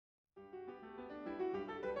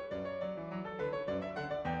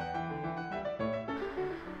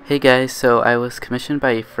Hey guys, so I was commissioned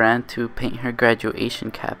by a friend to paint her graduation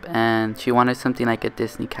cap, and she wanted something like a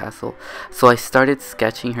Disney castle. So I started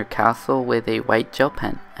sketching her castle with a white gel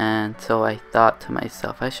pen, and so I thought to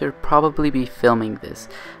myself I should probably be filming this.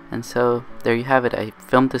 And so there you have it, I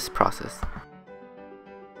filmed this process.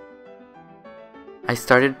 I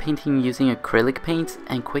started painting using acrylic paints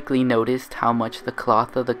and quickly noticed how much the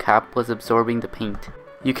cloth of the cap was absorbing the paint.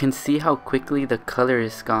 You can see how quickly the color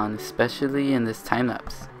is gone, especially in this time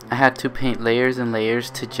lapse. I had to paint layers and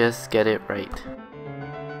layers to just get it right.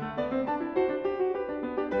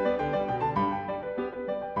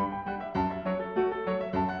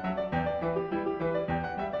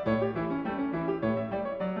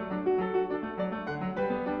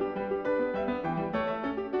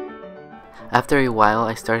 After a while,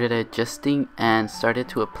 I started adjusting and started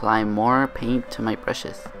to apply more paint to my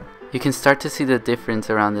brushes. You can start to see the difference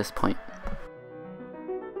around this point.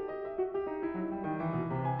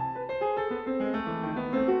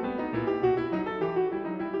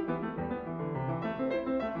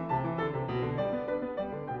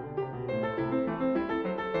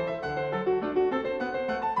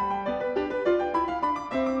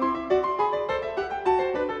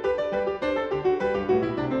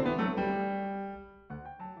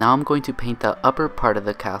 Now I'm going to paint the upper part of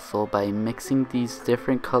the castle by mixing these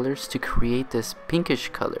different colors to create this pinkish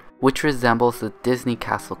color, which resembles the Disney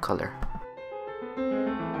castle color.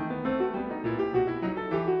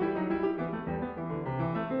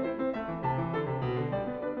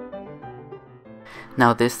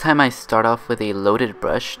 Now this time I start off with a loaded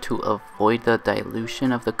brush to avoid the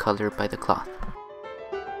dilution of the color by the cloth.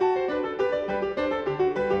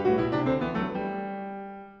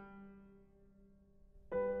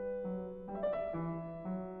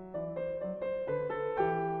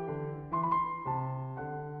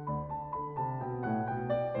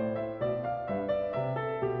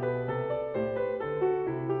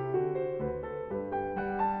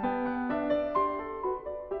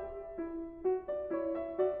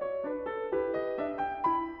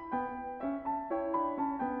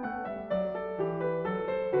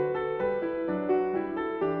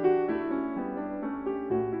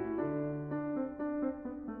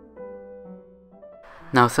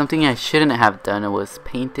 Now something I shouldn't have done was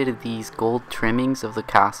painted these gold trimmings of the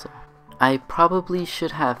castle. I probably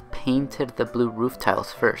should have painted the blue roof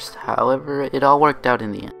tiles first, however it all worked out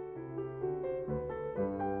in the end.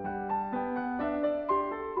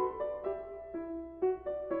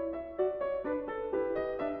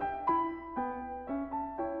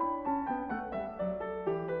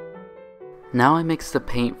 Now I mix the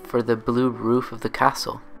paint for the blue roof of the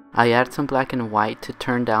castle. I add some black and white to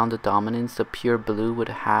turn down the dominance the pure blue would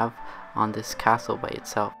have on this castle by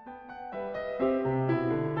itself.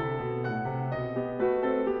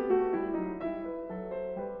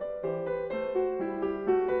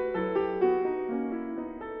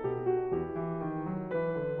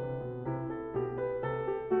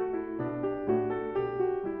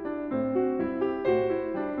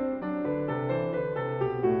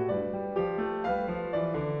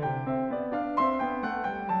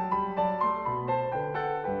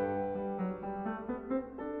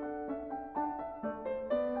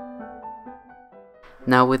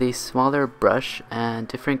 Now with a smaller brush and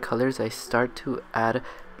different colors, I start to add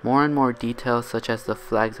more and more details, such as the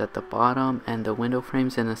flags at the bottom and the window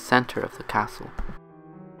frames in the center of the castle.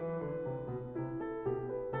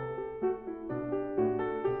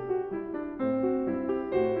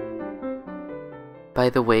 By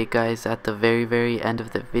the way guys, at the very end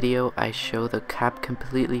of the video I show the cap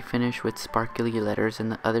completely finished with sparkly letters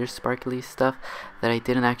and the other sparkly stuff that I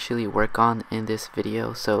didn't actually work on in this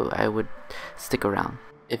video, so I would stick around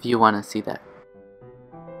if you want to see that.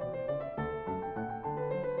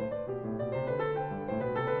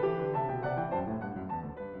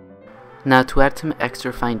 Now to add some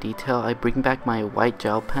extra fine detail, I bring back my white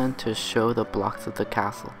gel pen to show the blocks of the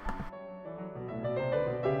castle.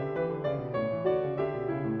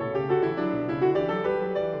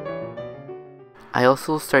 I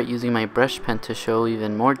also start using my brush pen to show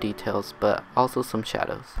even more details, but also some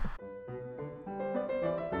shadows.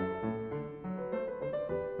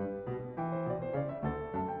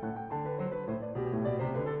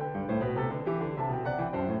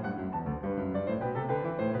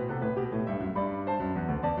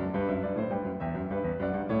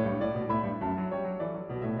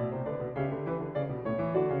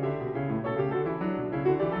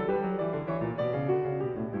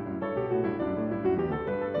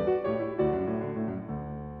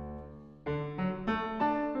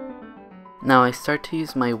 Now I start to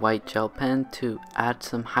use my white gel pen to add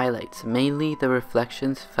some highlights, mainly the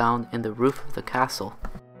reflections found in the roof of the castle.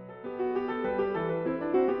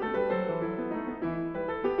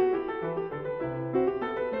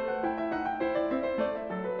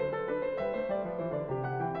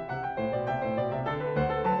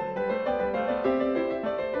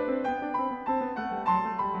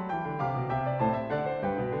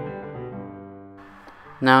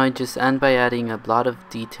 Now I just end by adding a lot of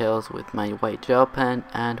details with my white gel pen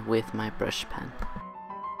and with my brush pen.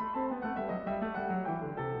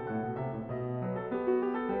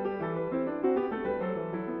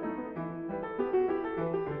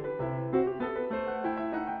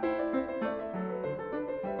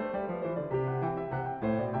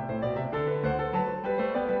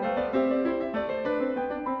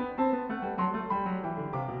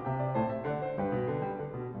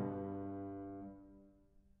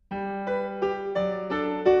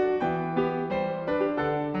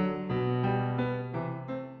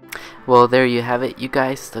 Well, there you have it, you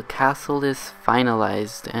guys. The castle is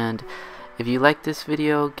finalized, and if you like this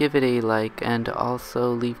video, give it a like and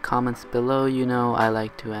also leave comments below. You know, I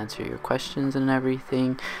like to answer your questions and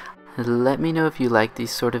everything. Let me know if you like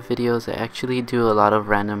these sort of videos. I actually do a lot of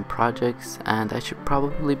random projects and I should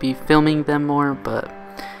probably be filming them more, but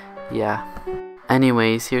yeah.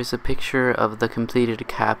 Anyways, here's a picture of the completed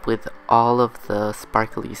cap with all of the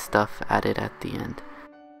sparkly stuff added at the end.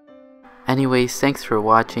 Anyways, thanks for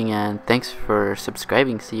watching and thanks for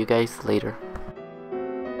subscribing. See you guys later.